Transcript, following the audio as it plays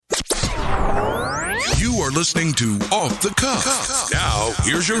are listening to Off the Cuff. Now,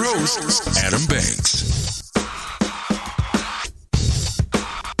 here's your host, Adam Banks.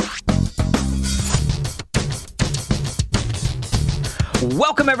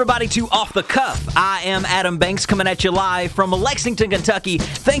 Welcome, everybody, to Off the Cuff. I am Adam Banks, coming at you live from Lexington, Kentucky.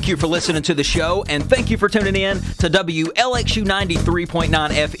 Thank you for listening to the show, and thank you for tuning in to WLXU 93.9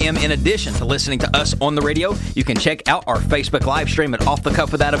 FM. In addition to listening to us on the radio, you can check out our Facebook live stream at Off the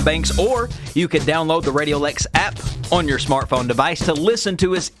Cuff with Adam Banks, or you can download the Radio Lex app on your smartphone device to listen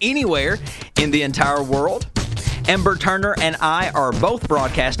to us anywhere in the entire world. Ember Turner and I are both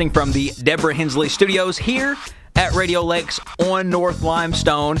broadcasting from the Deborah Hensley Studios here at Radio Lex on North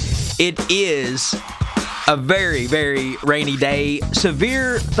Limestone. It is a very, very rainy day.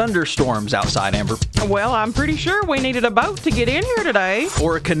 Severe thunderstorms outside, Amber. Well, I'm pretty sure we needed a boat to get in here today.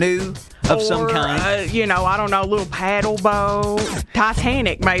 Or a canoe of some kind. I don't know, a little paddle boat.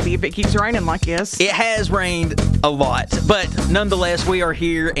 Titanic, maybe, if it keeps raining like this. It has rained a lot. But nonetheless, we are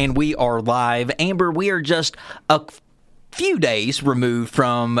here and we are live. Amber, we are just a few days removed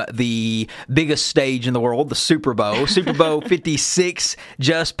from the biggest stage in the world, the Super Bowl. Super Bowl 56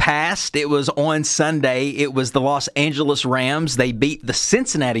 just passed. It was on Sunday. It was the Los Angeles Rams. They beat the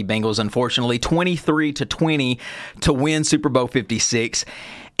Cincinnati Bengals, unfortunately, 23-20 to win Super Bowl 56.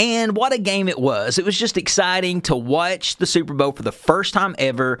 And what a game it was. It was just exciting to watch the Super Bowl for the first time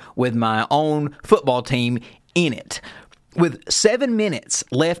ever with my own football team in it. With 7 minutes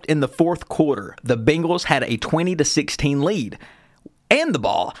left in the fourth quarter, the Bengals had a 20-16 lead. And the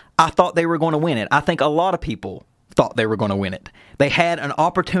ball, I thought they were going to win it. I think a lot of people thought they were going to win it. They had an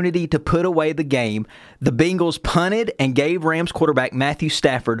opportunity to put away the game. The Bengals punted and gave Rams quarterback Matthew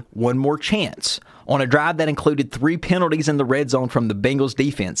Stafford one more chance. On a drive that included 3 penalties in the red zone from the Bengals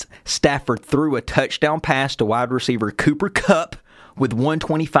defense, Stafford threw a touchdown pass to wide receiver Cooper Kupp with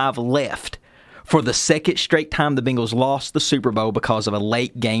 1:25 left. For the second straight time, the Bengals lost the Super Bowl because of a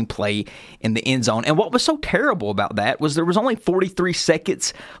late game play in the end zone. And what was so terrible about that was there was only 43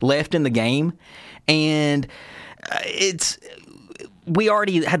 seconds left in the game, and we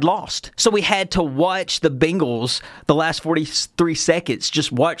already had lost. So we had to watch the Bengals, the last 43 seconds,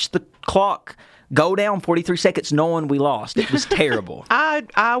 just watch the clock go down 43 seconds knowing we lost. It was terrible.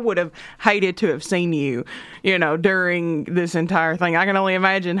 I would have hated to have seen you, during this entire thing. I can only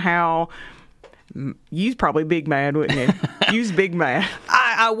imagine how. You's probably big mad, wouldn't you? You's big mad.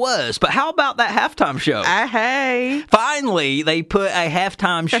 I was, but how about that halftime show? Hey. Finally, they put a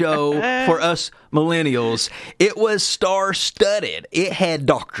halftime show for us millennials. It was star-studded. It had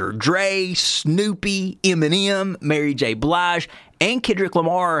Dr. Dre, Snoopy, Eminem, Mary J. Blige, and Kendrick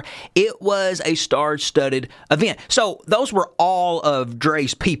Lamar. It was a star-studded event. So those were all of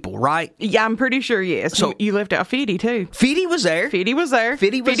Dre's people, right? Yeah, I'm pretty sure, yes. So you left out Fiddy, too. Fiddy was there. Fiddy was there.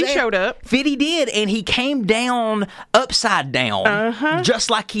 Fiddy showed up. Fiddy did, and he came down upside down, just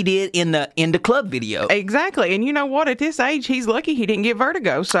like he did in the club video. Exactly. And you know what? At this age, he's lucky he didn't get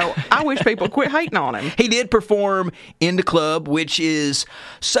vertigo. So I wish people quit hating on him. He did perform in the club, which is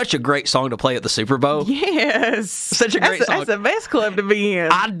such a great song to play at the Super Bowl. Yes. Such a great song. That's the best club to be in.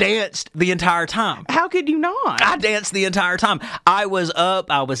 I danced the entire time. How could you not? I danced the entire time. I was up,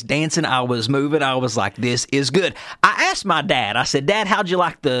 I was dancing, I was moving, I was like, this is good. I asked my dad, I said, Dad, how'd you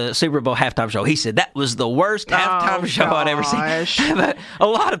like the Super Bowl halftime show? He said, that was the worst halftime show I'd ever seen. But a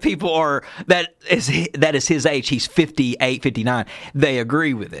lot of people that is his age, he's 58, 59, they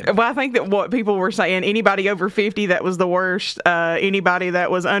agree with him. Well, I think that what people were saying, anybody over 50, that was the worst. Anybody that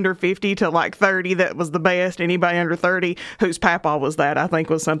was under 50 to like 30, that was the best. Anybody under 30 whose papa was that, I think,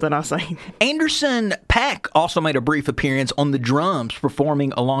 was something I seen. Anderson .Paak also made a brief appearance on the drums,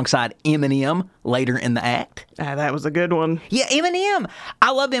 performing alongside Eminem later in the act. That was a good one. Yeah, Eminem.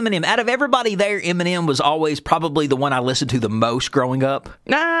 I love Eminem. Out of everybody there, Eminem was always probably the one I listened to the most growing up.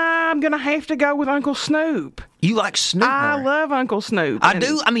 I'm going to have to go with Uncle Snoop. You like Snoop more? I love Uncle Snoop. I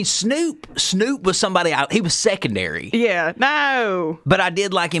do. I mean, Snoop was somebody, he was secondary. Yeah, no. But I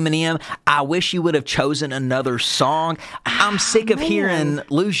did like Eminem. I wish you would have chosen another song. I'm sick of hearing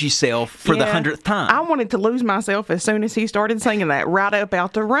Lose Yourself for the 100th time. I wanted to lose myself as soon as he started singing that right up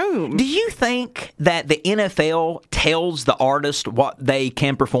out the room. Do you think that the NFL tells the artist what they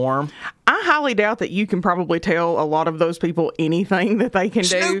can perform? I highly doubt that you can probably tell a lot of those people anything that they can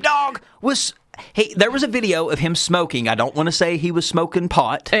do. Snoop Dogg There was a video of him smoking. I don't want to say he was smoking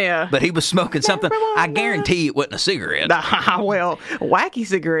pot, but he was smoking something. I guarantee it wasn't a cigarette. Well, wacky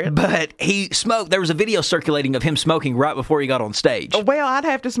cigarette. But he smoked. There was a video circulating of him smoking right before he got on stage. Well, I'd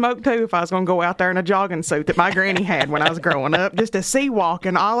have to smoke too if I was going to go out there in a jogging suit that my granny had when I was growing up, just to see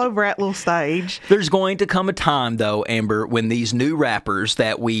walking all over that little stage. There's going to come a time, though, Amber, when these new rappers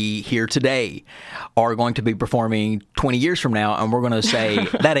that we hear today are going to be performing 20 years from now, and we're going to say,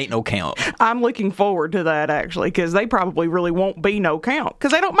 that ain't no count. I'm looking forward to that, actually, because they probably really won't be no count,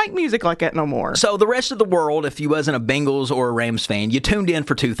 because they don't make music like that no more. So the rest of the world, if you wasn't a Bengals or a Rams fan, you tuned in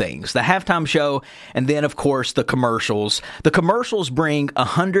for two things: the halftime show, and then, of course, the commercials. The commercials bring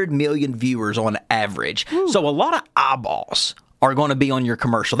 100 million viewers on average. Ooh. So a lot of eyeballs are going to be on your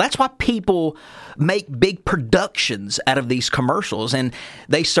commercial. That's why people make big productions out of these commercials, and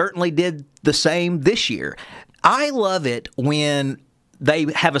they certainly did the same this year. I love it when they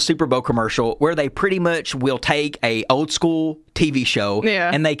have a Super Bowl commercial where they pretty much will take a old school TV show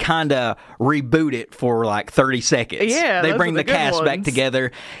and they kind of reboot it for like 30 seconds. Yeah, they bring the cast ones back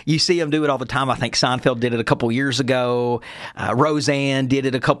together. You see them do it all the time. I think Seinfeld did it a couple years ago. Roseanne did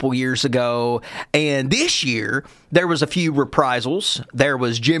it a couple years ago. And this year, there was a few reprisals. There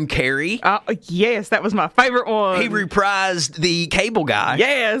was Jim Carrey. Yes, that was my favorite one. He reprised the cable guy.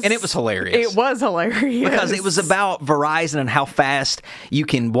 Yes. And it was hilarious. It was hilarious. Because it was about Verizon and how fast you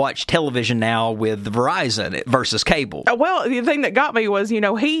can watch television now with Verizon versus cable. Well, the thing that got me was,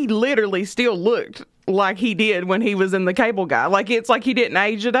 he literally still looked like he did when he was in the cable guy. Like, it's like he didn't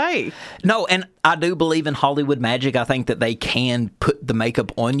age a day. No, and I do believe in Hollywood magic. I think that they can put the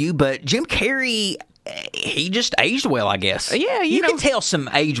makeup on you, but Jim Carrey, he just aged well, I guess. Yeah, you can tell some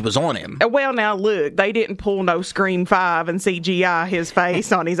age was on him. Well, now look, they didn't pull no Scream 5 and CGI his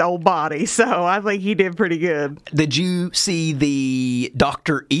face on his old body, so I think he did pretty good. Did you see the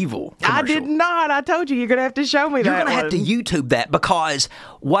Dr. Evil commercial? I did not. I told you, you're going to have to show me that. You're going to have to YouTube that, because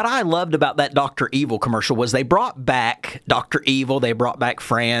what I loved about that Dr. Evil commercial was they brought back Dr. Evil, they brought back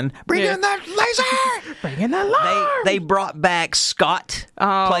Fran. Bring in the laser! Bring in the alarm! They brought back Scott,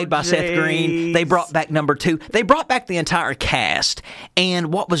 played by Seth Green. They brought back number 2. They brought back the entire cast.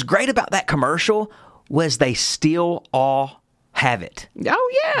 And what was great about that commercial was they still all have it.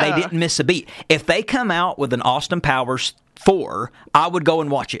 Oh, yeah. They didn't miss a beat. If they come out with an Austin Powers 4, I would go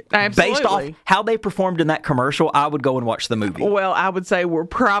and watch it. Absolutely. Based off how they performed in that commercial, I would go and watch the movie. Well, I would say we're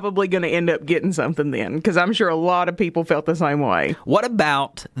probably going to end up getting something then, because I'm sure a lot of people felt the same way. What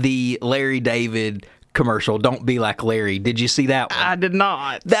about the Larry David commercial, Don't Be Like Larry? Did you see that one? I did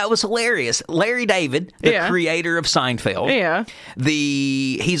not. That was hilarious. Larry David, the creator of Seinfeld. Yeah.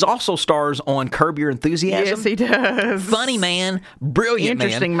 He's also stars on Curb Your Enthusiasm. Yes, he does. Funny man, brilliant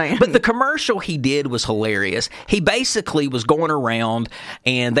Interesting man. But the commercial he did was hilarious. He basically was going around,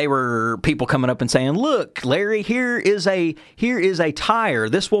 and they were people coming up and saying, "Look, Larry, here is a tire.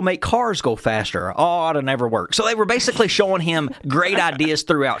 This will make cars go faster." Oh, it'll never work. So they were basically showing him great ideas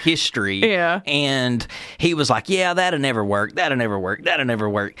throughout history. Yeah. And he was like, "Yeah, that'll never work. That'll never work. That'll never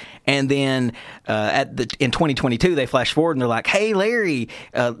work." And then in 2022, they flash forward and they're like, "Hey, Larry,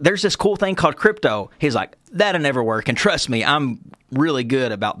 there's this cool thing called crypto." He's like, "That'll never work. And trust me, I'm really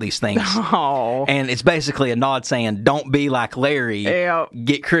good about these things." Oh. And it's basically a nod saying, "Don't be like Larry. Yeah.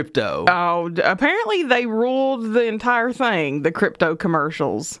 Get crypto." Oh, apparently they ruled the entire thing, the crypto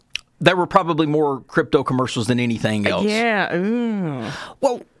commercials. There were probably more crypto commercials than anything else. Yeah. Ooh.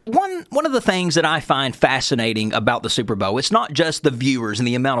 Well, one of the things that I find fascinating about the Super Bowl, it's not just the viewers and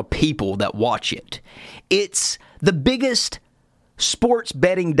the amount of people that watch it. It's the biggest sports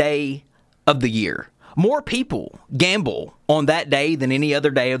betting day of the year. More people gamble on that day than any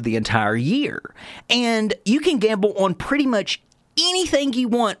other day of the entire year. And you can gamble on pretty much anything you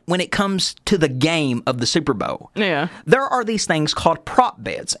want when it comes to the game of the Super Bowl. Yeah. There are these things called prop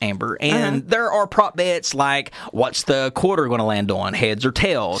bets, Amber, and there are prop bets like, what's the quarter going to land on, heads or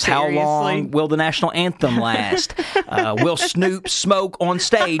tails? Seriously? How long will the national anthem last? Will Snoop smoke on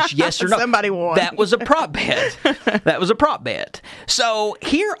stage, yes or no? Somebody won. That was a prop bet. That was a prop bet. So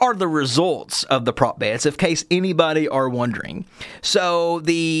here are the results of the prop bets, in case anybody are wondering. So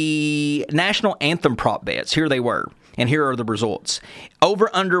the national anthem prop bets, here they were. And here are the results. Over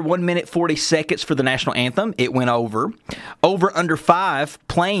under 1 minute 40 seconds for the national anthem. It went over. Over under 5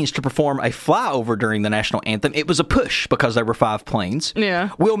 planes to perform a flyover during the national anthem. It was a push because there were 5 planes.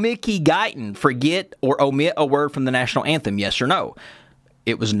 Yeah. Will Mickey Guyton forget or omit a word from the national anthem? Yes or no?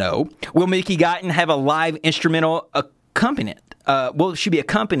 It was no. Will Mickey Guyton have a live instrumental accompaniment? Will she be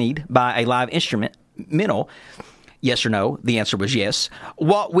accompanied by a live instrumental? Yes or no? The answer was yes.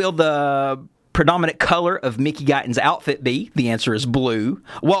 What will the predominant color of Mickey Guyton's outfit be? The answer is blue.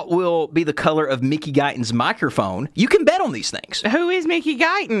 What will be the color of Mickey Guyton's microphone? You can bet on these things. Who is Mickey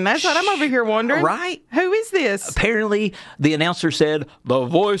Guyton? That's what I'm over here wondering. Right? Who is this? Apparently, the announcer said, the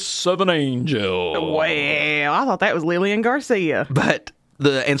voice of an angel. Well, I thought that was Lillian Garcia. But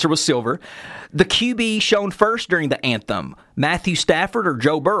the answer was silver. The QB shown first during the anthem, Matthew Stafford or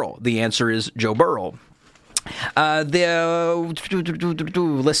Joe Burrow? The answer is Joe Burrow. Let's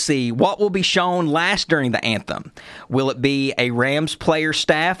see. What will be shown last during the anthem? Will it be a Rams player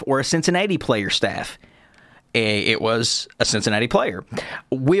staff or a Cincinnati player staff? It was a Cincinnati player.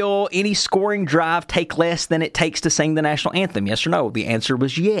 Will any scoring drive take less than it takes to sing the national anthem? Yes or no? The answer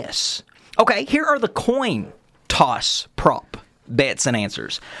was yes. Okay, here are the coin toss prop bets and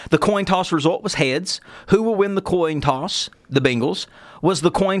answers. The coin toss result was heads. Who will win the coin toss? The Bengals. Was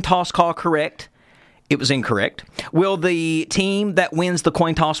the coin toss call correct? It was incorrect. Will the team that wins the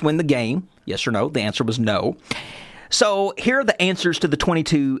coin toss win the game? Yes or no? The answer was no. So here are the answers to the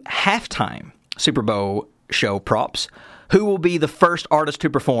 22 halftime Super Bowl show props. Who will be the first artist to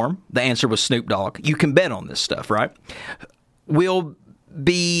perform? The answer was Snoop Dogg. You can bet on this stuff, right? Who will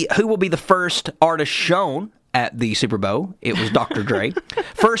be the first artist shown at the Super Bowl? It was Dr. Dre.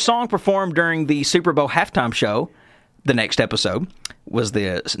 First song performed during the Super Bowl halftime show, the next episode, was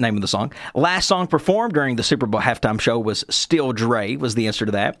the name of the song. Last song performed during the Super Bowl halftime show was Still Dre, was the answer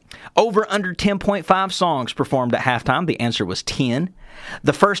to that. Over under 10.5 songs performed at halftime. The answer was 10.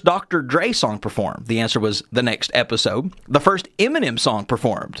 The first Dr. Dre song performed. The answer was the next episode. The first Eminem song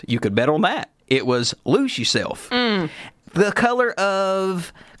performed. You could bet on that. It was Lose Yourself. The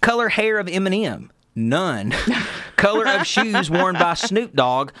color hair of Eminem. None. Color of shoes worn by Snoop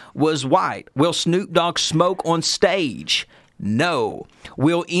Dogg was white. Will Snoop Dogg smoke on stage? No.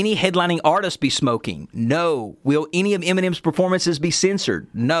 Will any headlining artist be smoking? No. Will any of Eminem's performances be censored?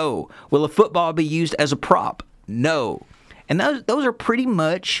 No. Will a football be used as a prop? No. And those are pretty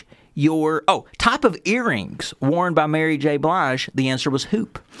much your... Oh, type of earrings worn by Mary J. Blige. The answer was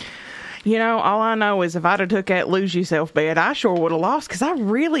hoop. You know, all I know is if I'd have took that Lose Yourself bet, I sure would have lost because I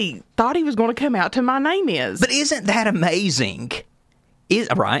really thought he was going to come out to My Name Is. But isn't that amazing?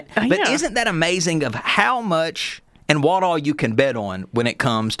 Right? But isn't that amazing of how much and what all you can bet on when it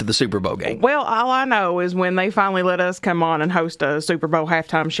comes to the Super Bowl game? Well, all I know is when they finally let us come on and host a Super Bowl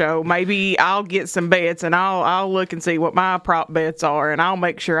halftime show, maybe I'll get some bets and I'll look and see what my prop bets are, and I'll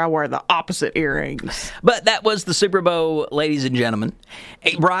make sure I wear the opposite earrings. But that was the Super Bowl, ladies and gentlemen,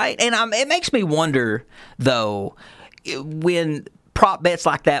 right? And it makes me wonder, though, when prop bets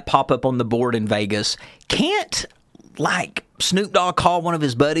like that pop up on the board in Vegas, can't, like, Snoop Dogg call one of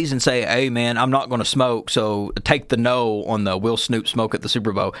his buddies and say, hey, man, I'm not going to smoke, so take the no on the will Snoop smoke at the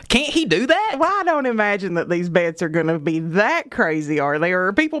Super Bowl? Can't he do that? Well, I don't imagine that these bets are going to be that crazy, are they? Or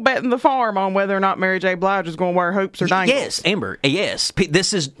are people betting the farm on whether or not Mary J. Blige is going to wear hoops or dangles? Yes, Amber, yes.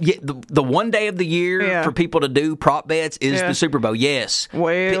 This is the one day of the year for people to do prop bets is the Super Bowl, yes.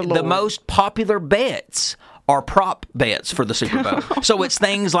 Well, the most popular bets are prop bets for the Super Bowl. So it's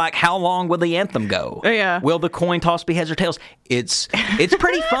things like, how long will the anthem go? Yeah. Will the coin toss be heads or tails? It's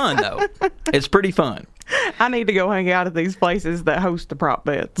pretty fun, though. It's pretty fun. I need to go hang out at these places that host the prop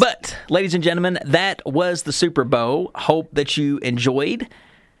bets. But, ladies and gentlemen, that was the Super Bowl. Hope that you enjoyed,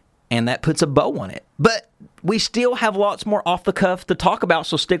 and that puts a bow on it. But we still have lots more off the cuff to talk about,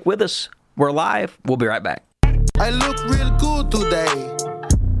 so stick with us. We're live. We'll be right back. I look real good today.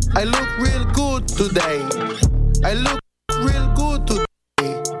 I look real good today. I look real good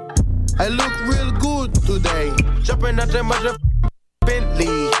today. I look real good today. Jumping out the mother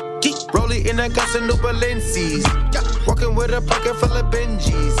Bentley. Rolling in a gas and new Balenci's. Walking with a pocket full of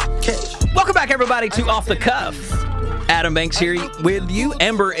Benjis. Welcome back, everybody, to Off the Cuff. Adam Banks here with you.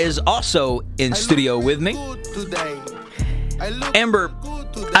 Amber is also in studio with me. Amber,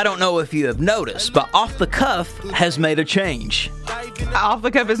 I don't know if you have noticed, but Off the Cuff has made a change. Off the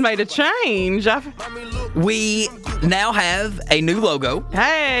Cuff has made a change. We now have a new logo.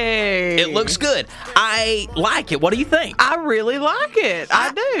 Hey! It looks good. I like it. What do you think? I really like it.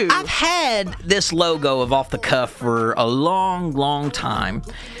 I do. I've had this logo of Off the Cuff for a long, long time.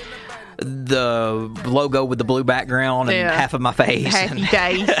 The logo with the blue background and half of my face. Happy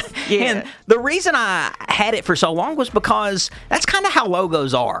days. Yeah. And the reason I had it for so long was because that's kind of how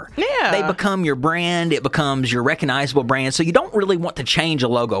logos are. Yeah. They become your brand. It becomes your recognizable brand. So you don't really want to change a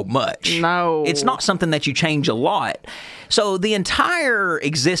logo much. No. It's not something that you change a lot. So the entire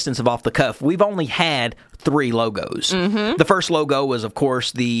existence of Off the Cuff, we've only had 3 logos. Mm-hmm. The first logo was, of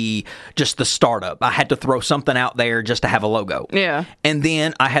course, just the startup. I had to throw something out there just to have a logo. Yeah. And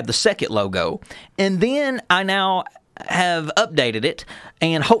then I had the second logo. And then I now have updated it,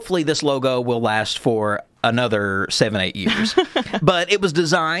 and hopefully this logo will last for another 7-8 years. But it was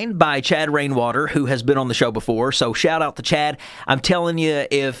designed by Chad Rainwater, who has been on the show before. So shout out to Chad. I'm telling you,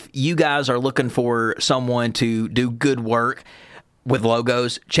 if you guys are looking for someone to do good work with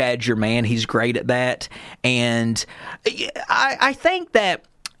logos, Chad's your man. He's great at that. And I think that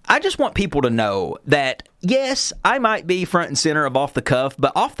I just want people to know that, yes, I might be front and center of Off the Cuff,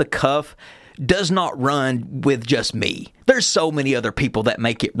 but Off the Cuff does not run with just me. There's so many other people that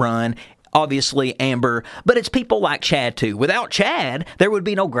make it run. Obviously, Amber, but it's people like Chad, too. Without Chad, there would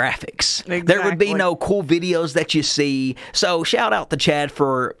be no graphics. Exactly. There would be no cool videos that you see. So shout out to Chad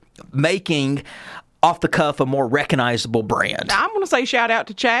for making Off the Cuff a more recognizable brand. I'm going to say shout out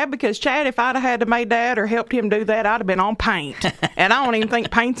to Chad, because Chad, if I'd have had to make that or helped him do that, I'd have been on paint. And I don't even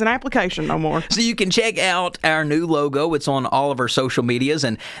think paint's an application no more. So you can check out our new logo. It's on all of our social medias,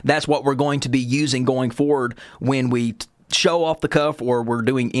 and that's what we're going to be using going forward when we show Off the Cuff or we're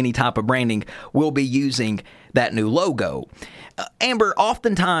doing any type of branding. We'll be using that new logo. Amber,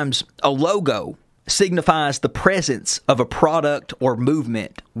 oftentimes a logo signifies the presence of a product or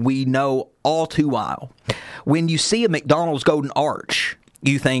movement we know all too well. When you see a McDonald's Golden Arch,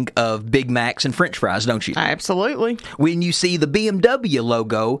 you think of Big Macs and French fries, don't you? Absolutely. When you see the BMW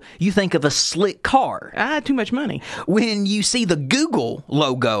logo, you think of a slick car. I had too much money. When you see the Google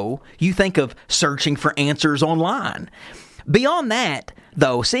logo, you think of searching for answers online. Beyond that,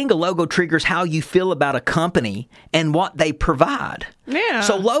 though, seeing a logo triggers how you feel about a company and what they provide. Yeah.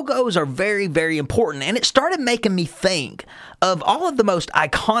 So logos are very, very important. And it started making me think of all of the most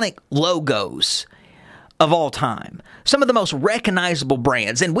iconic logos of all time. Some of the most recognizable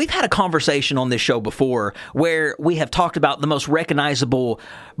brands. And we've had a conversation on this show before where we have talked about the most recognizable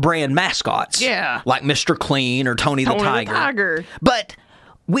brand mascots. Yeah. Like Mr. Clean or Tony the Tiger. But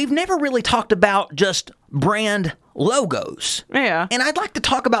we've never really talked about just brand logos. Yeah. And I'd like to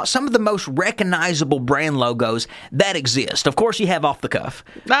talk about some of the most recognizable brand logos that exist. Of course, you have Off the Cuff.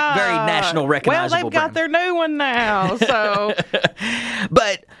 Very national recognizable Well, they've got their new one now, so.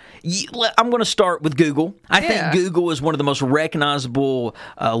 But I'm going to start with Google. I think Google is one of the most recognizable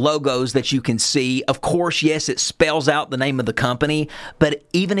logos that you can see. Of course, yes, it spells out the name of the company, but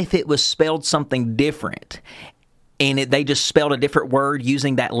even if it was spelled something different, and they just spelled a different word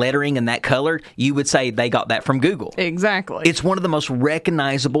using that lettering and that color, you would say they got that from Google. Exactly. It's one of the most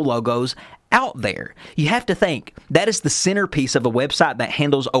recognizable logos out there. You have to think, that is the centerpiece of a website that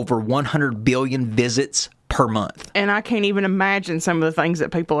handles over 100 billion visits per month. And I can't even imagine some of the things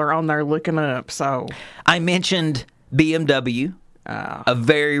that people are on there looking up. So I mentioned BMW, a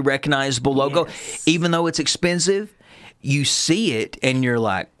very recognizable logo. Yes. Even though it's expensive, you see it and you're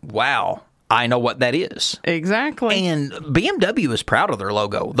like, wow, I know what that is. Exactly. And BMW is proud of their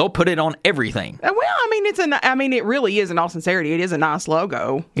logo. They'll put it on everything. Well, I mean, it really is, in all sincerity, it is a nice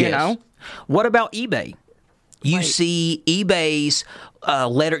logo, you know? What about eBay? You see eBay's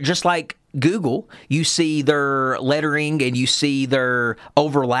letter, just like Google, you see their lettering and you see their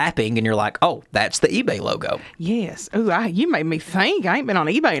overlapping, and you're like, oh, that's the eBay logo. Yes. Ooh, you made me think. I ain't been on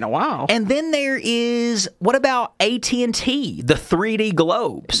eBay in a while. And then there is, what about AT&T, the 3D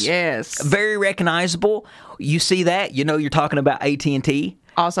globes? Yes. Very recognizable. You see that, you know you're talking about AT&T.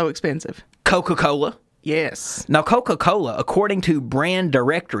 Also expensive. Coca-Cola. Yes. Now, Coca-Cola, according to Brand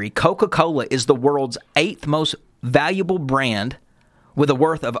Directory, Coca-Cola is the world's 8th most valuable brand with a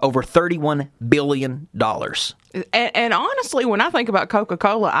worth of over $31 billion. And honestly, when I think about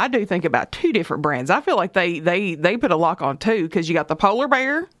Coca-Cola, I do think about two different brands. I feel like they put a lock on two, because you got the polar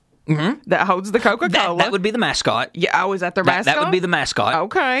bear that holds the Coca-Cola. That would be the mascot. Yeah, is that their mascot? That would be the mascot.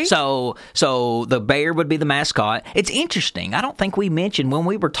 Okay. So the bear would be the mascot. It's interesting. I don't think we mentioned, when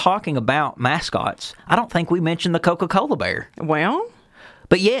we were talking about mascots, I don't think we mentioned the Coca-Cola bear. Well.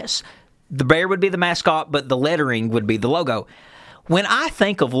 But yes, the bear would be the mascot, but the lettering would be the logo. When I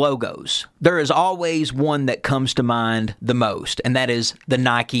think of logos, there is always one that comes to mind the most, and that is the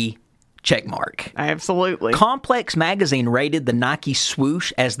Nike checkmark. Absolutely. Complex Magazine rated the Nike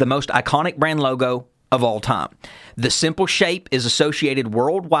swoosh as the most iconic brand logo of all time. The simple shape is associated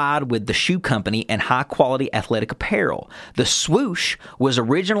worldwide with the shoe company and high-quality athletic apparel. The swoosh was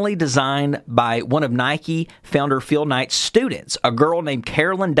originally designed by one of Nike founder Phil Knight's students, a girl named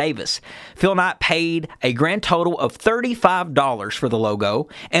Carolyn Davis. Phil Knight paid a grand total of $35 for the logo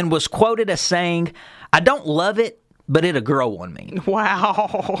and was quoted as saying, "I don't love it, but it'll grow on me."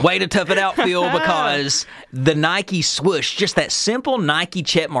 Wow. Way to tough it out, Phil, because the Nike swoosh, just that simple Nike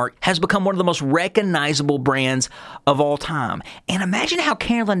checkmark, has become one of the most recognizable brands of all time. And imagine how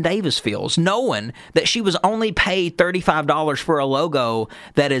Carolyn Davis feels, knowing that she was only paid $35 for a logo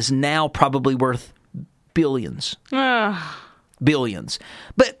that is now probably worth billions. Billions.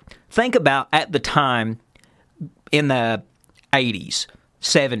 But think about at the time in the 80s,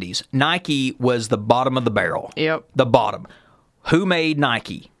 70s, Nike was the bottom of the barrel. Yep. The bottom. Who made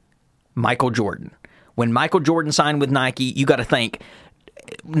Nike? Michael Jordan. When Michael Jordan signed with Nike, you got to think,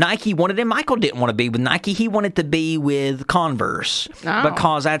 Nike wanted him. Michael didn't want to be with Nike. He wanted to be with Converse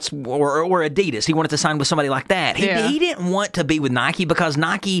because that's or Adidas. He wanted to sign with somebody like that. He didn't want to be with Nike because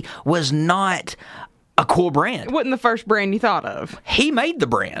Nike was not a cool brand. It wasn't the first brand you thought of. He made the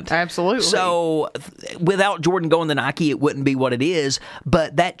brand. Absolutely. So without Jordan going to Nike, it wouldn't be what it is.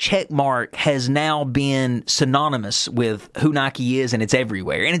 But that check mark has now been synonymous with who Nike is, and it's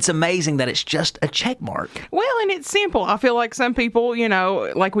everywhere. And it's amazing that it's just a check mark. Well, and it's simple. I feel like some people,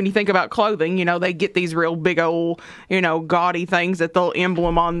 like when you think about clothing, they get these real big old, gaudy things that they'll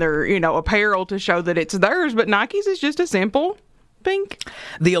emblem on their, apparel to show that it's theirs. But Nike's is just a simple pink.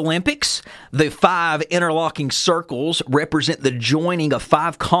 The Olympics, the 5 interlocking circles represent the joining of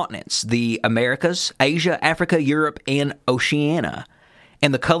 5 continents, the Americas, Asia, Africa, Europe, and Oceania.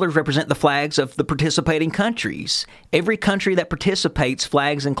 And the colors represent the flags of the participating countries. Every country that participates,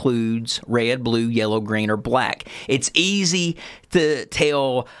 flags includes red, blue, yellow, green, or black. It's easy to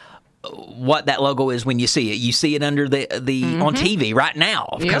tell what that logo is when you see it. You see it under the on TV right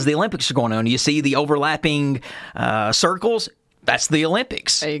now because the Olympics are going on. You see the overlapping circles. That's the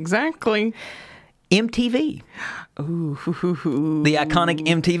Olympics. Exactly. MTV. Ooh. The iconic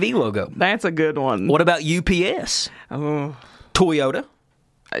MTV logo. That's a good one. What about UPS? Toyota.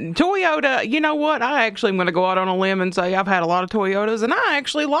 Toyota, you know what? I actually am going to go out on a limb and say I've had a lot of Toyotas, and I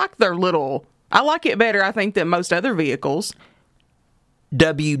actually like their I like it better, I think, than most other vehicles.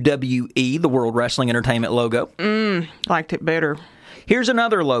 WWE, the World Wrestling Entertainment logo. Liked it better. Here's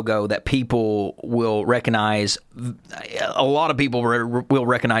another logo that people will recognize. A lot of people will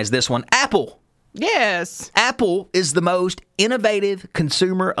recognize this one. Apple. Yes. Apple is the most innovative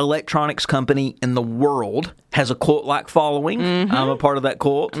consumer electronics company in the world. Has a cult-like following. I'm a part of that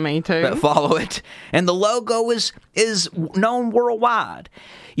cult. Me too. That follow it. And the logo is known worldwide.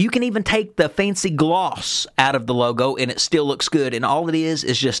 You can even take the fancy gloss out of the logo and it still looks good. And all it is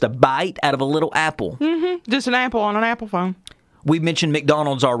just a bite out of a little apple. Just an apple on an Apple phone. We mentioned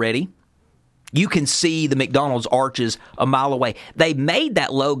McDonald's already. You can see the McDonald's arches a mile away. They made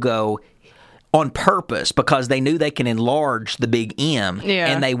that logo on purpose because they knew they can enlarge the big M. Yeah.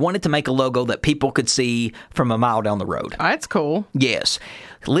 And they wanted to make a logo that people could see from a mile down the road. That's cool. Yes.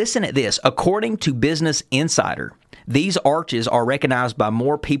 Listen at this. According to Business Insider, these arches are recognized by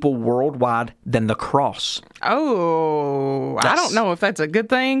more people worldwide than the cross. Oh, I don't know if that's a good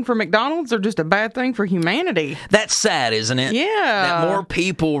thing for McDonald's or just a bad thing for humanity. That's sad, isn't it? Yeah. That more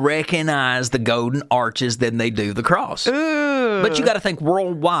people recognize the golden arches than they do the cross. Ooh. But you got to think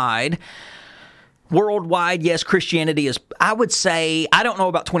worldwide. Worldwide, yes, Christianity is, I would say, I don't know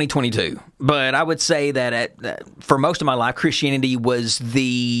about 2022, but I would say that for most of my life, Christianity was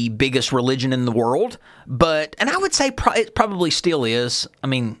the biggest religion in the world. And I would say it probably still is. I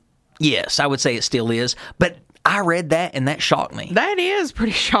mean, yes, I would say it still is. But I read that and that shocked me. That is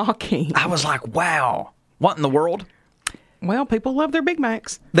pretty shocking. I was like, wow, what in the world? Well, people love their Big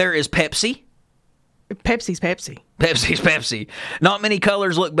Macs. There is Pepsi. Pepsi's Pepsi. Pepsi's Pepsi. Not many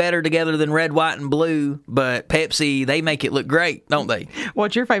colors look better together than red, white, and blue, but Pepsi, they make it look great, don't they?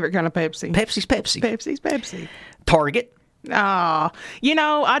 What's your favorite kind of Pepsi? Pepsi's Pepsi. Pepsi's Pepsi. Target.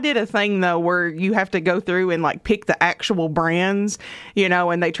 I did a thing, though, where you have to go through and, pick the actual brands,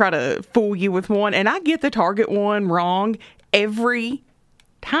 and they try to fool you with one. And I get the Target one wrong every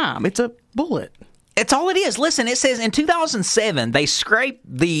time. It's a bullet. It's all it is. Listen, it says in 2007, they scraped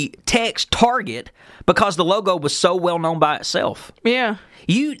the text Target because the logo was so well known by itself. Yeah.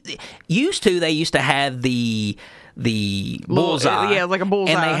 They used to have the bullseye. Yeah, like a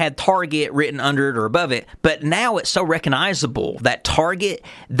bullseye. And they had Target written under it or above it. But now it's so recognizable that Target,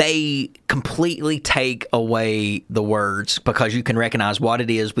 they completely take away the words because you can recognize what it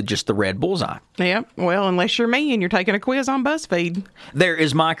is with just the red bullseye. Yeah, well, unless you're me and you're taking a quiz on BuzzFeed. There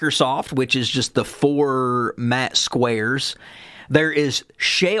is Microsoft, which is just the 4 matte squares. There is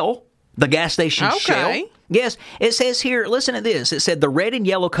Shell, the gas station Shell. Yes, it says here, listen to this. It said the red and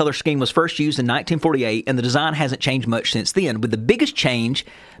yellow color scheme was first used in 1948, and the design hasn't changed much since then, with the biggest change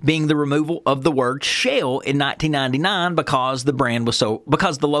being the removal of the word Shell in 1999 because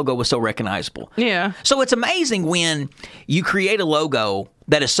the logo was so recognizable. Yeah. So it's amazing when you create a logo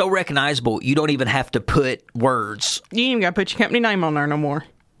that is so recognizable, you don't even have to put words. You ain't even got to put your company name on there no more.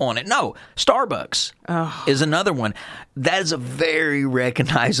 On it. No, Starbucks is another one. That is a very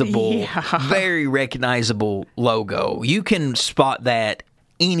recognizable logo. You can spot that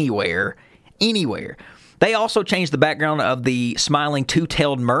anywhere. They also changed the background of the smiling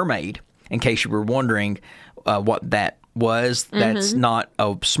two-tailed mermaid, in case you were wondering what that was. That's not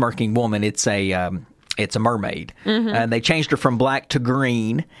a smirking woman. It's a mermaid. And they changed her from black to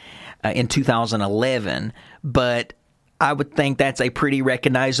green in 2011. But I would think that's a pretty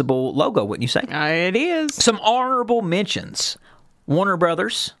recognizable logo, wouldn't you say? It is. Some honorable mentions. Warner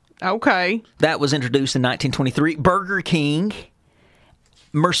Brothers. Okay. That was introduced in 1923. Burger King,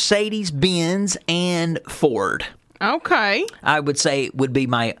 Mercedes-Benz, and Ford. Okay. I would say would be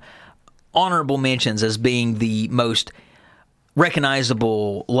my honorable mentions as being the most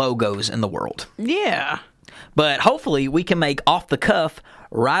recognizable logos in the world. Yeah. But hopefully we can make Off the Cuff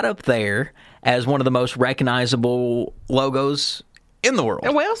right up there as one of the most recognizable logos in the world.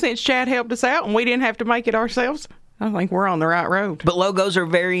 Well, since Chad helped us out and we didn't have to make it ourselves, I think we're on the right road. But logos are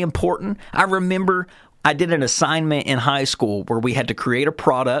very important. I remember I did an assignment in high school where we had to create a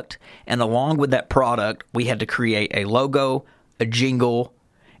product, and along with that product, we had to create a logo, a jingle,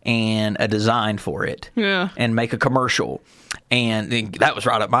 and a design for it. Yeah. And make a commercial. And that was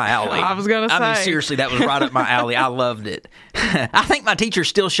right up my alley. I was going to say. I mean, seriously, that was right up my alley. I loved it. I think my teacher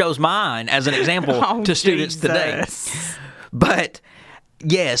still shows mine as an example to students today. But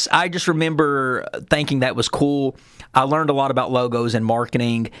yes, I just remember thinking that was cool. I learned a lot about logos and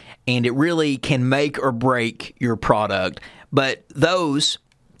marketing, and it really can make or break your product. But those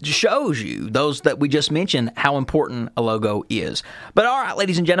shows you, those that we just mentioned, how important a logo is. But all right,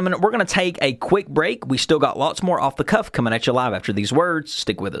 ladies and gentlemen, we're going to take a quick break. We still got lots more Off the Cuff coming at you live after these words.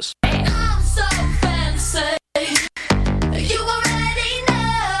 Stick with us. I'm so fancy. You already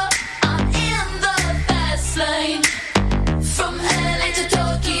know I'm in the fast lane. From LA to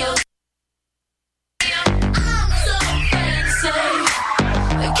Tokyo. I'm so fancy.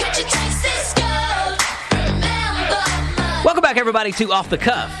 Can't you taste this gold? Remember my Welcome back, everybody, to Off the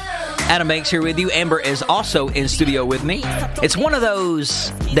Cuff. Adam Banks here with you. Amber is also in studio with me. It's one of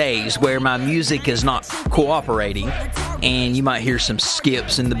those days where my music is not cooperating, and you might hear some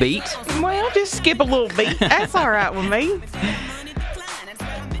skips in the beat. Well, just skip a little beat. That's all right with me.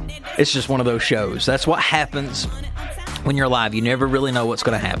 It's just one of those shows. That's what happens when you're live. You never really know what's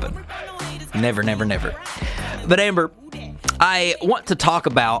going to happen. Never, never, never. But Amber, I want to talk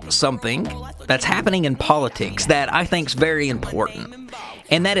about something that's happening in politics that I think is very important,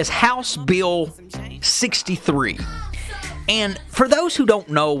 and that is House Bill 63. And for those who don't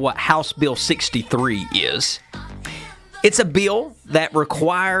know what House Bill 63 is, it's a bill that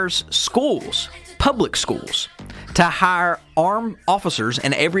requires schools, public schools, to hire armed officers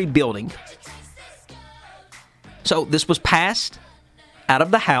in every building. So this was passed out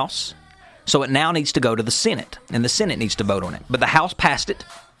of the House, so it now needs to go to the Senate, and the Senate needs to vote on it. But the House passed it.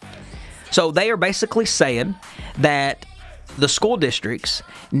 So they are basically saying that the school districts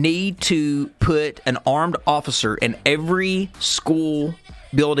need to put an armed officer in every school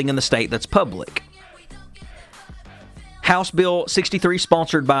building in the state that's public. House Bill 63,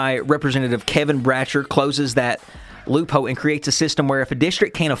 sponsored by Representative Kevin Bratcher, closes that loophole and creates a system where if a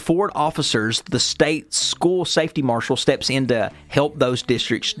district can't afford officers, the state school safety marshal steps in to help those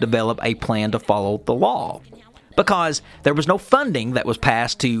districts develop a plan to follow the law. Because there was no funding that was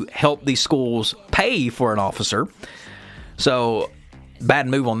passed to help these schools pay for an officer. So, bad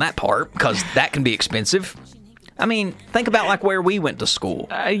move on that part, because that can be expensive. I mean, think about like where we went to school.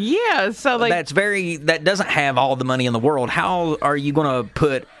 Yeah, so like That doesn't have all the money in the world. How are you going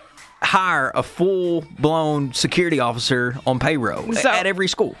to hire a full-blown security officer on payroll at every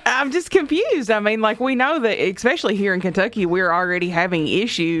school? I'm just confused. I mean, like, we know that, especially here in Kentucky, we're already having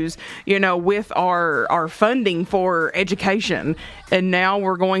issues, with our funding for education. And now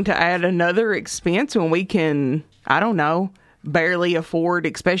we're going to add another expense when we can, I don't know, barely afford,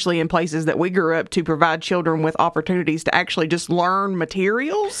 especially in places that we grew up, to provide children with opportunities to actually just learn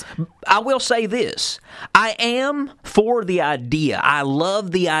materials. I will say this. I am for the idea. I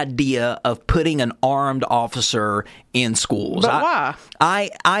love the idea of putting an armed officer in schools. But why? I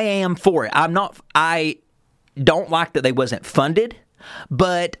am for it. I don't like that they wasn't funded,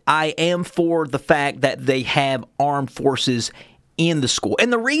 but I am for the fact that they have armed forces in the school.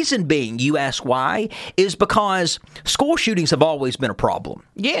 And the reason being, you ask why, is because school shootings have always been a problem.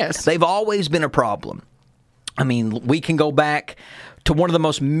 Yes. They've always been a problem. I mean, we can go back to one of the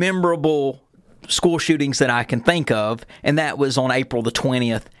most memorable school shootings that I can think of, and that was on April the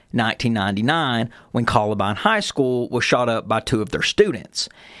 20th, 1999, when Columbine High School was shot up by two of their students.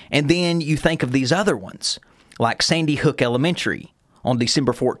 And then you think of these other ones, like Sandy Hook Elementary, on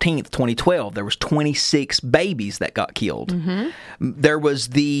December 14th, 2012. There was 26 babies that got killed. There was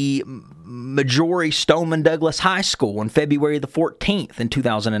the Marjory Stoneman Douglas High School on February the 14th in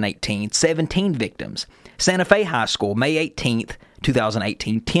 2018, 17 victims. Santa Fe High School, May 18th,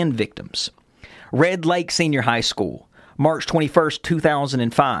 2018, 10 victims. Red Lake Senior High School, March 21st,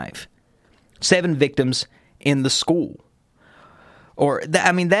 2005, 7 victims in the school.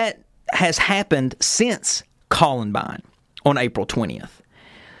 That has happened since Columbine on April 20th.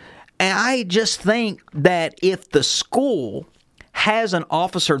 And I just think that if the school has an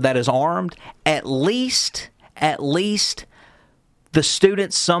officer that is armed, at least the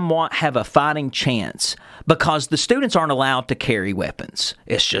students somewhat have a fighting chance, because the students aren't allowed to carry weapons.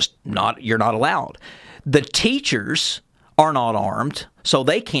 It's just you're not allowed. The teachers are not armed, so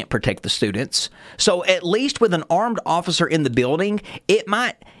they can't protect the students. So at least with an armed officer in the building, it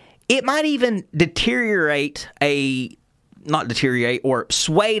might even or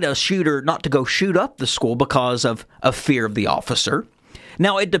sway a shooter not to go shoot up the school because of fear of the officer.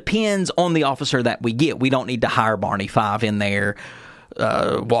 Now, it depends on the officer that we get. We don't need to hire Barney Five in there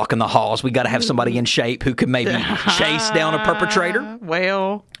walking the halls. We got to have somebody in shape who can maybe chase down a perpetrator.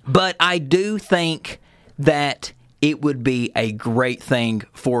 Well, but I do think that it would be a great thing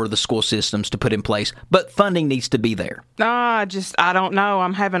for the school systems to put in place, but funding needs to be there. I don't know.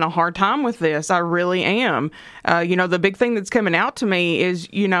 I'm having a hard time with this. I really am. The big thing that's coming out to me is,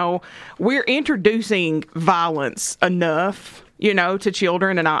 we're introducing violence enough, to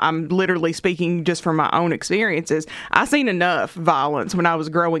children. And I'm literally speaking just from my own experiences. I seen enough violence when I was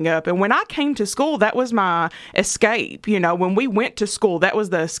growing up. And when I came to school, that was my escape. When we went to school, that was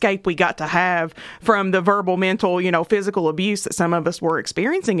the escape we got to have from the verbal, mental, physical abuse that some of us were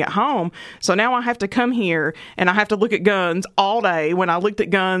experiencing at home. So now I have to come here and I have to look at guns all day when I looked at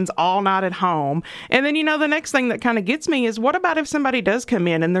guns all night at home. And then, the next thing that kind of gets me is, what about if somebody does come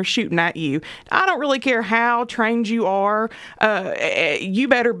in and they're shooting at you? I don't really care how trained you are. You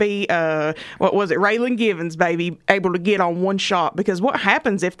better be, Raylan Givens, baby, able to get on one shot. Because what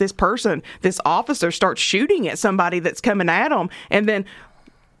happens if this officer starts shooting at somebody that's coming at them, and then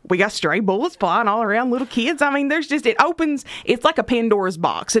we got stray bullets flying all around little kids? It's like a Pandora's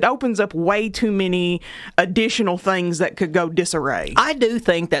box. It opens up way too many additional things that could go disarray. I do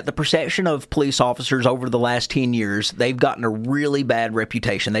think that the perception of police officers over the last 10 years, they've gotten a really bad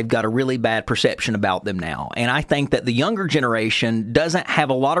reputation. They've got a really bad perception about them now. And I think that the younger generation doesn't have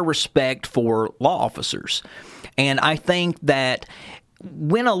a lot of respect for law officers. And I think that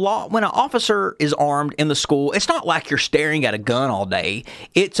when an officer is armed in the school, it's not like you're staring at a gun all day.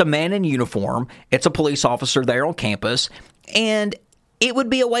 It's a man in uniform. It's a police officer there on campus. And it would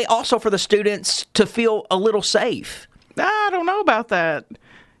be a way also for the students to feel a little safe. I don't know about that.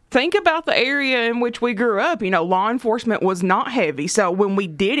 Think about the area in which we grew up. Law enforcement was not heavy. So when we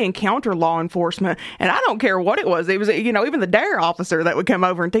did encounter law enforcement, and I don't care what it was even the DARE officer that would come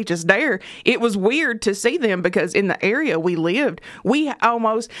over and teach us DARE, it was weird to see them, because in the area we lived,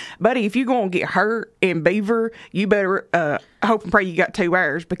 buddy, if you're going to get hurt in Beaver, you better hope and pray you got 2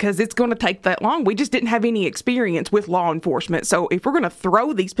 hours, because it's going to take that long. We just didn't have any experience with law enforcement. So if we're going to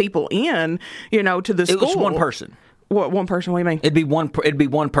throw these people in, to the school. It was one person. What, one person? What do you mean? It'd be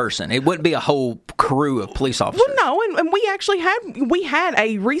one person. It wouldn't be a whole crew of police officers. Well, no, and we actually had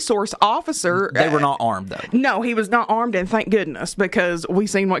a resource officer. They were not armed, though. No, he was not armed, and thank goodness, because we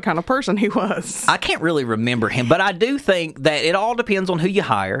seen what kind of person he was. I can't really remember him, but I do think that it all depends on who you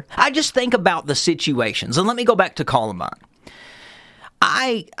hire. I just think about the situations, and let me go back to Columbine.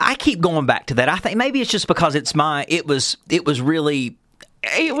 I keep going back to that. I think maybe it's just because it was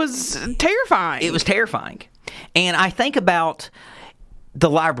terrifying. It was terrifying. And I think about the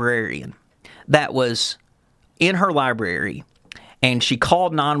librarian that was in her library, and she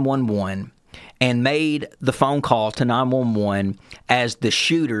called 911 and made the phone call to 911 as the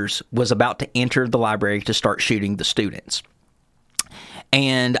shooters was about to enter the library to start shooting the students.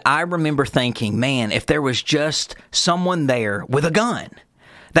 And I remember thinking, man, if there was just someone there with a gun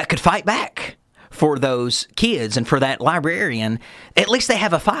that could fight back for those kids and for that librarian, at least they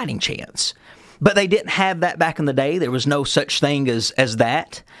have a fighting chance. But they didn't have that back in the day. There was no such thing as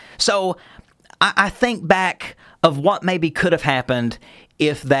that. So I think back of what maybe could have happened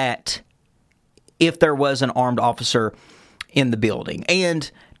if there was an armed officer in the building.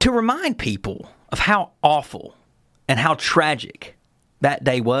 And to remind people of how awful and how tragic that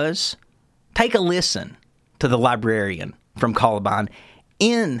day was, take a listen to the librarian from Columbine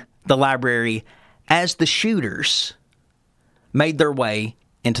in the library as the shooters made their way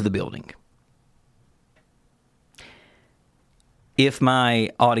into the building. if my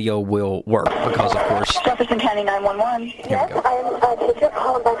audio will work, because, of course... Jefferson County 911. Yes, I am a teacher at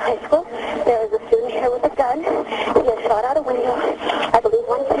Columbine High School. There is a student here with a gun. He has shot out a window. I believe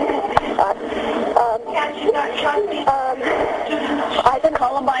one student has shot. I've been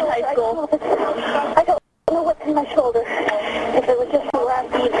Columbine High School. I don't know what's in my shoulder. If it was just the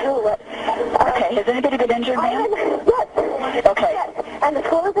last beat through it. Okay, has anybody been injured, ma'am? Yes. Okay. Yes. And the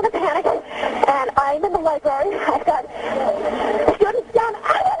school is in a panic. And I'm in the library. I've got students down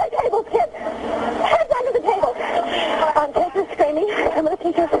under the table, kids. Heads under the table. Kids are screaming. Some of the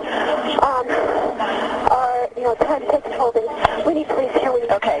teachers are, trying to take control of things. We need police here.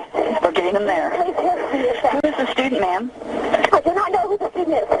 Okay, we're getting them there. Police here. Who is the student, ma'am? I do not know who the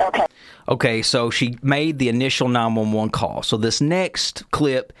student is. Okay. Okay, so she made the initial 911 call. So this next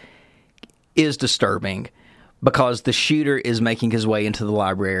clip is disturbing because the shooter is making his way into the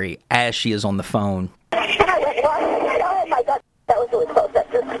library as she is on the phone. And I went, oh my God, that was really close.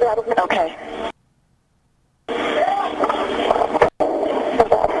 That just rattled me. Okay.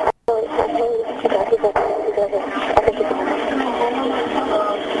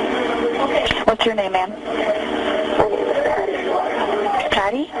 What's your name, ma'am?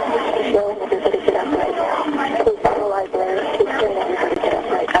 Patty? He's yelling at everybody to get up right now. He's in the library. He's screaming at everybody to get up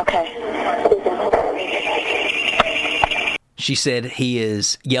right now. Okay. She said he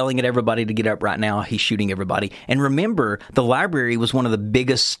is yelling at everybody to get up right now. He's shooting everybody. And remember, the library was one of the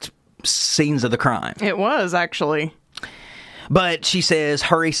biggest scenes of the crime. It was, actually. But she says,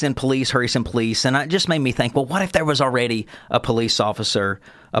 hurry, send police, and it just made me think, well, what if there was already a police officer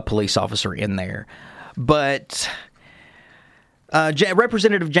in there? But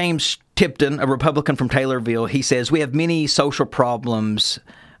Representative James Tipton, a Republican from Taylorville, he says, we have many social problems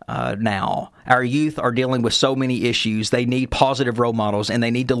now. Our youth are dealing with so many issues. They need positive role models, and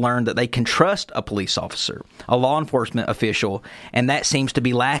they need to learn that they can trust a police officer, a law enforcement official, and that seems to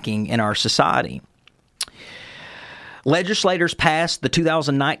be lacking in our society. Legislators passed the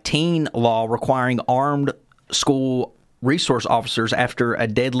 2019 law requiring armed school resource officers after a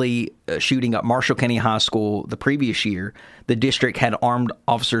deadly shooting at Marshall County High School the previous year. The district had armed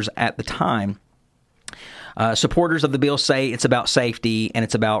officers at the time. Supporters of the bill say it's about safety and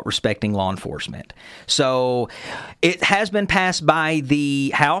it's about respecting law enforcement. So it has been passed by the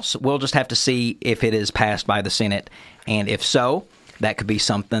House. We'll just have to see if it is passed by the Senate. And if so, that could be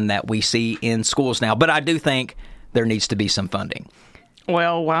something that we see in schools now. But I do think there needs to be some funding.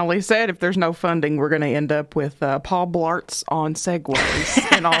 Well, Wiley said if there's no funding, we're going to end up with Paul Blarts on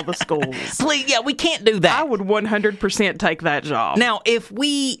Segways in all the schools. Please, yeah, we can't do that. I would 100% take that job. Now, if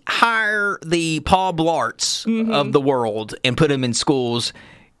we hire the Paul Blarts of the world and put them in schools,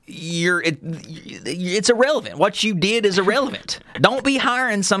 it's irrelevant. What you did is irrelevant. Don't be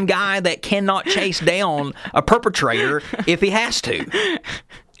hiring some guy that cannot chase down a perpetrator if he has to.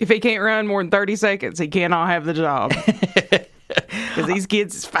 If he can't run more than 30 seconds, he cannot have the job. Because these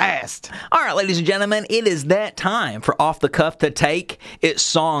kids is fast. All right, ladies and gentlemen, it is that time for Off the Cuff to take its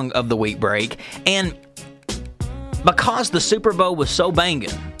Song of the Week break. And because the Super Bowl was so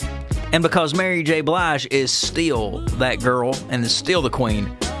banging, and because Mary J. Blige is still that girl and is still the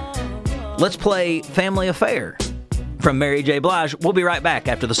queen, let's play Family Affair from Mary J. Blige. We'll be right back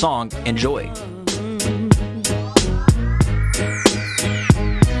after the song. Enjoy.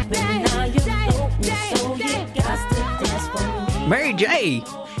 Mary J.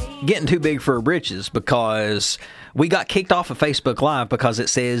 getting too big for her britches because we got kicked off of Facebook Live because it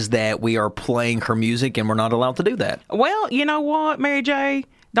says that we are playing her music and we're not allowed to do that. Well, you know what, Mary J.?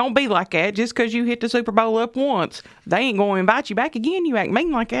 Don't be like that. Just because you hit the Super Bowl up once, they ain't going to invite you back again. You act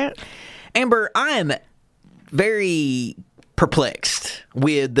mean like that. Amber, I am very perplexed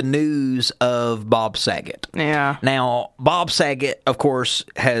with the news of Bob Saget. Yeah. Now, Bob Saget, of course,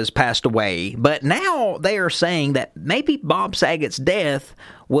 has passed away, but now they are saying that maybe Bob Saget's death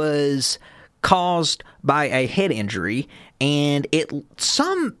was caused by a head injury, and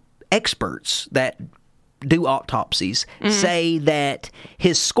some experts that do autopsies say that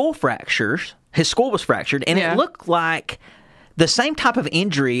his skull was fractured, and it looked like the same type of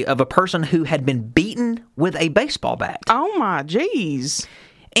injury of a person who had been beaten with a baseball bat. Oh, my jeez.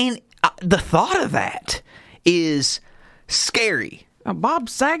 And the thought of that is scary. Bob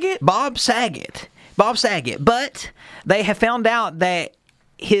Saget? Bob Saget. But they have found out that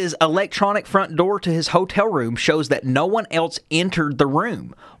his electronic front door to his hotel room shows that no one else entered the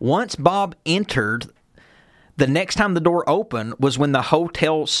room. Once Bob entered, the next time the door opened was when the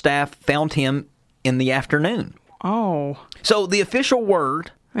hotel staff found him in the afternoon. Oh. So the official word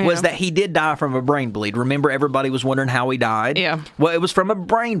was that he did die from a brain bleed. Remember, everybody was wondering how he died? Yeah. Well, it was from a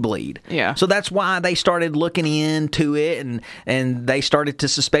brain bleed. Yeah. So that's why they started looking into it, and they started to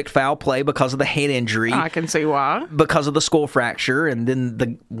suspect foul play because of the head injury. I can see why. Because of the skull fracture, and then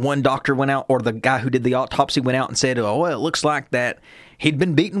the one doctor went out, or the guy who did the autopsy went out and said, oh, well, it looks like that he'd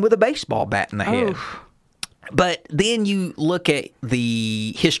been beaten with a baseball bat in the head. But then you look at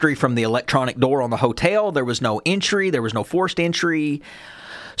the history from the electronic door on the hotel. There was no entry. There was no forced entry.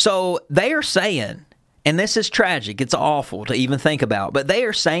 So they are saying, and this is tragic, it's awful to even think about, but they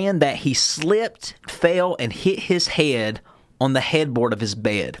are saying that he slipped, fell, and hit his head on the headboard of his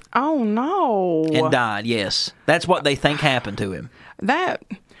bed. Oh, no. And died, yes. That's what they think happened to him. That,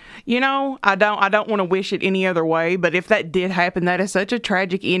 I don't want to wish it any other way, but if that did happen, that is such a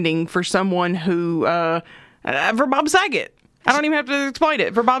tragic ending for someone who, for Bob Saget. I don't even have to explain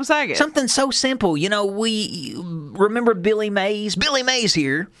it. For Bob Saget. Something so simple. We remember Billy Mays. Billy Mays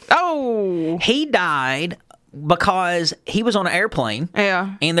here. Oh. He died because he was on an airplane.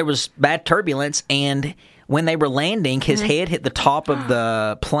 Yeah. And there was bad turbulence. And when they were landing, his head hit the top of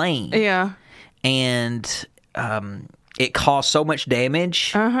the plane. Yeah. And it caused so much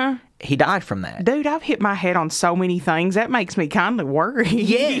damage. He died from that. Dude, I've hit my head on so many things. That makes me kind of worried.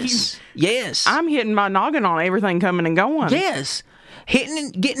 Yes. Yes. I'm hitting my noggin on everything coming and going. Yes.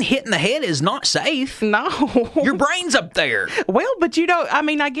 Getting hit in the head is not safe. No. Your brain's up there. Well, but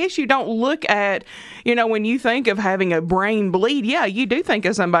I guess you don't look at, when you think of having a brain bleed, yeah, you do think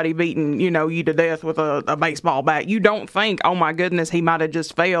of somebody beating, you to death with a baseball bat. You don't think, oh my goodness, he might have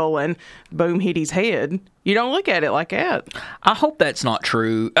just fell and boom, hit his head. You don't look at it like that. I hope that's not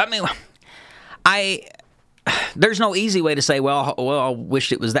true. I mean, there's no easy way to say, well, I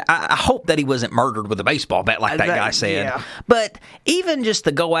wish it was that. I hope that he wasn't murdered with a baseball bat like that guy said. Yeah. But even just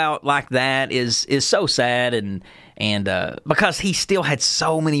to go out like that is so sad, and because he still had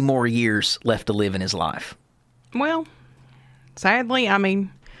so many more years left to live in his life. Well, sadly,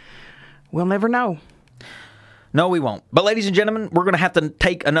 we'll never know. No, we won't. But ladies and gentlemen, we're going to have to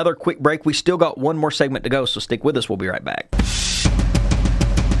take another quick break. We still got one more segment to go, so stick with us. We'll be right back.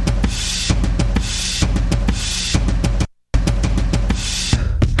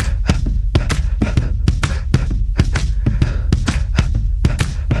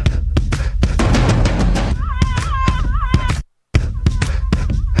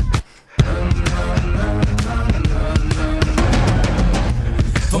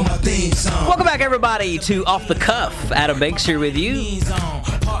 Welcome back, everybody, to Off the Cuff. Adam Banks here with you.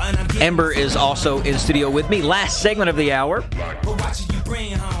 Amber is also in studio with me. Last segment of the hour.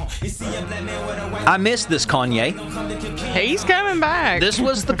 I missed this Kanye. He's coming back. This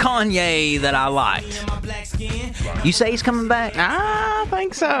was the Kanye that I liked. You say he's coming back? I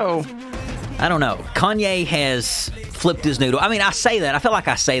think so. I don't know. Kanye has flipped his noodle. I mean, I say that. I feel like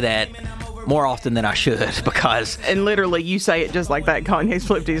I say that more often than I should because... And literally, you say it just like that. Kanye's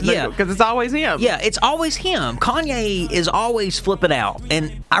flipped his noodle because it's always him. Yeah, it's always him. Kanye is always flipping out,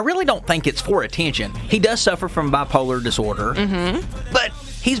 and I really don't think it's for attention. He does suffer from bipolar disorder, but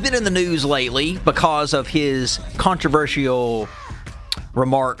he's been in the news lately because of his controversial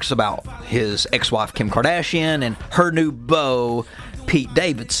remarks about his ex-wife Kim Kardashian and her new beau, Pete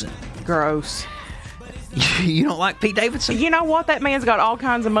Davidson. Gross. You don't like Pete Davidson? You know what? That man's got all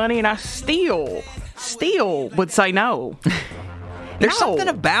kinds of money, and I still would say no. There's something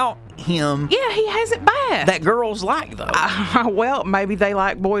about him. Yeah, he has it bad. That girls like, though. Well, maybe they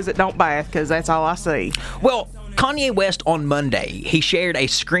like boys that don't bath, because that's all I see. Well, Kanye West on Monday, he shared a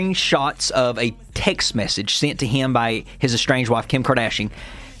screenshots of a text message sent to him by his estranged wife, Kim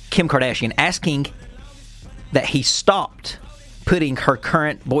Kardashian, asking that he stopped putting her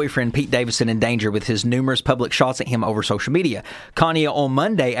current boyfriend, Pete Davidson, in danger with his numerous public shots at him over social media. Kanye on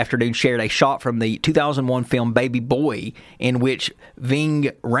Monday afternoon shared a shot from the 2001 film Baby Boy, in which Ving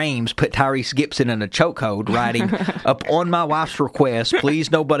Rhames put Tyrese Gibson in a chokehold, writing, "Upon my wife's request,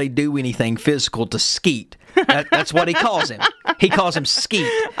 please nobody do anything physical to Skeet." That's what he calls him. He calls him Skeet.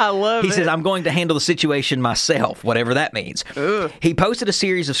 I love it. He says, "I'm going to handle the situation myself," whatever that means. Ugh. He posted a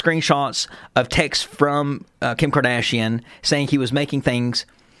series of screenshots of texts from Kim Kardashian saying he was making things...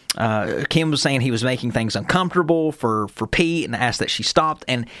 Kim was saying he was making things uncomfortable for Pete and asked that she stopped.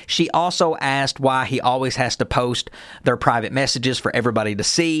 And she also asked why he always has to post their private messages for everybody to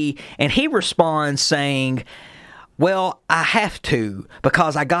see. And he responds saying... "Well, I have to,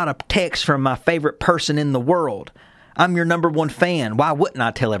 because I got a text from my favorite person in the world. I'm your number one fan. Why wouldn't I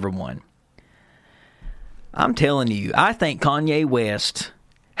tell everyone?" I'm telling you, I think Kanye West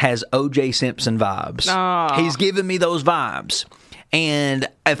has O.J. Simpson vibes. Oh. He's giving me those vibes. And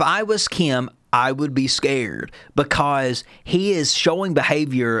if I was Kim, I would be scared because he is showing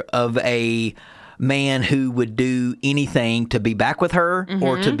behavior of a man who would do anything to be back with her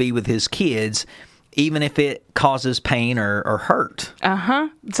or to be with his kids, even if it causes pain or hurt.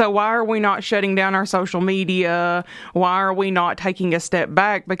 So why are we not shutting down our social media? Why are we not taking a step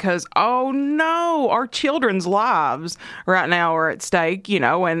back? Because, oh no, our children's lives right now are at stake, you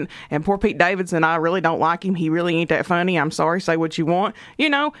know, and poor Pete Davidson, I really don't like him. He really ain't that funny. I'm sorry, say what you want. You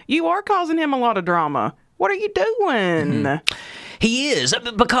know, you are causing him a lot of drama. What are you doing? He is,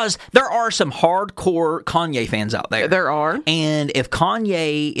 because there are some hardcore Kanye fans out there. There are. And if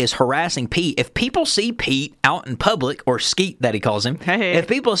Kanye is harassing Pete, if people see Pete out in public, or Skeet that he calls him, if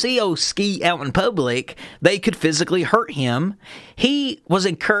people see Skeet out in public, they could physically hurt him. He was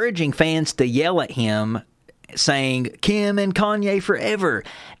encouraging fans to yell at him, saying, Kim and Kanye forever.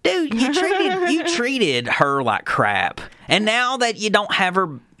 Dude, you treated her like crap. And now that you don't have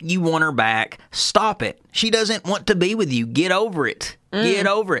her, you want her back, stop it. She doesn't want to be with you. Get over it. Get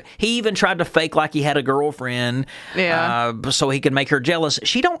over it. He even tried to fake like he had a girlfriend so he could make her jealous.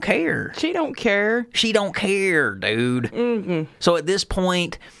 She don't care. She don't care. She don't care, dude. So at this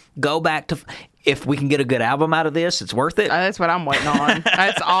point, go back to... If we can get a good album out of this, it's worth it. That's what I'm waiting on.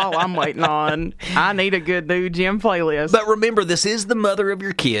 That's all I'm waiting on. I need a good new gym playlist. But remember, this is the mother of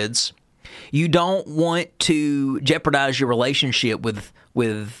your kids. You don't want to jeopardize your relationship with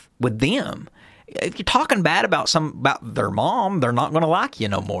them. If you're talking bad about their mom, they're not going to like you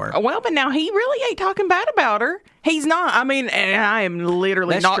no more. Well, but now he really ain't talking bad about her. He's not. I mean, and I am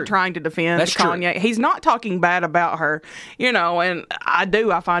literally not trying to defend Kanye. He's not talking bad about her, you know, and I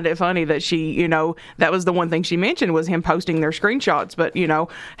find it funny that she, you know, that was the one thing she mentioned was him posting their screenshots. But, you know,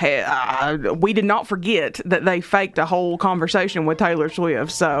 we did not forget that they faked a whole conversation with Taylor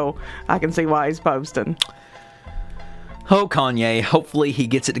Swift. So I can see why he's posting. Oh, Kanye, hopefully he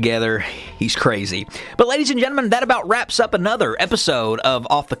gets it together. He's crazy. But ladies and gentlemen, that about wraps up another episode of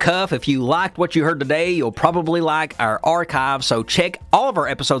Off the Cuff. If you liked what you heard today, you'll probably like our archive. So check all of our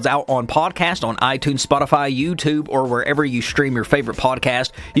episodes out on podcast on iTunes, Spotify, YouTube, or wherever you stream your favorite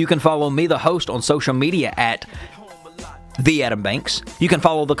podcast. You can follow me, the host, on social media at The Adam Banks. You can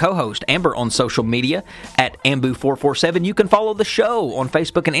follow the co-host, Amber, on social media at Ambu447. You can follow the show on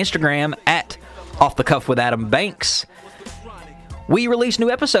Facebook and Instagram at Off the Cuff with Adam Banks. We release new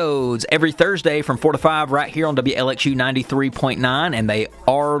episodes every Thursday from 4 to 5 right here on WLXU 93.9, and they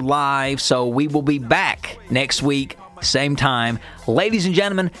are live, so we will be back next week, same time. Ladies and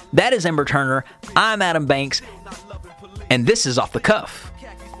gentlemen, that is Amber Turner. I'm Adam Banks, and this is Off the Cuff.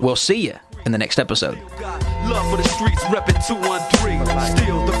 We'll see you in the next episode. Love for the streets, reppin' 213.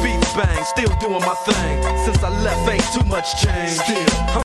 Still the beats bang, still doing my thing. Since I left, ain't too much change. Still.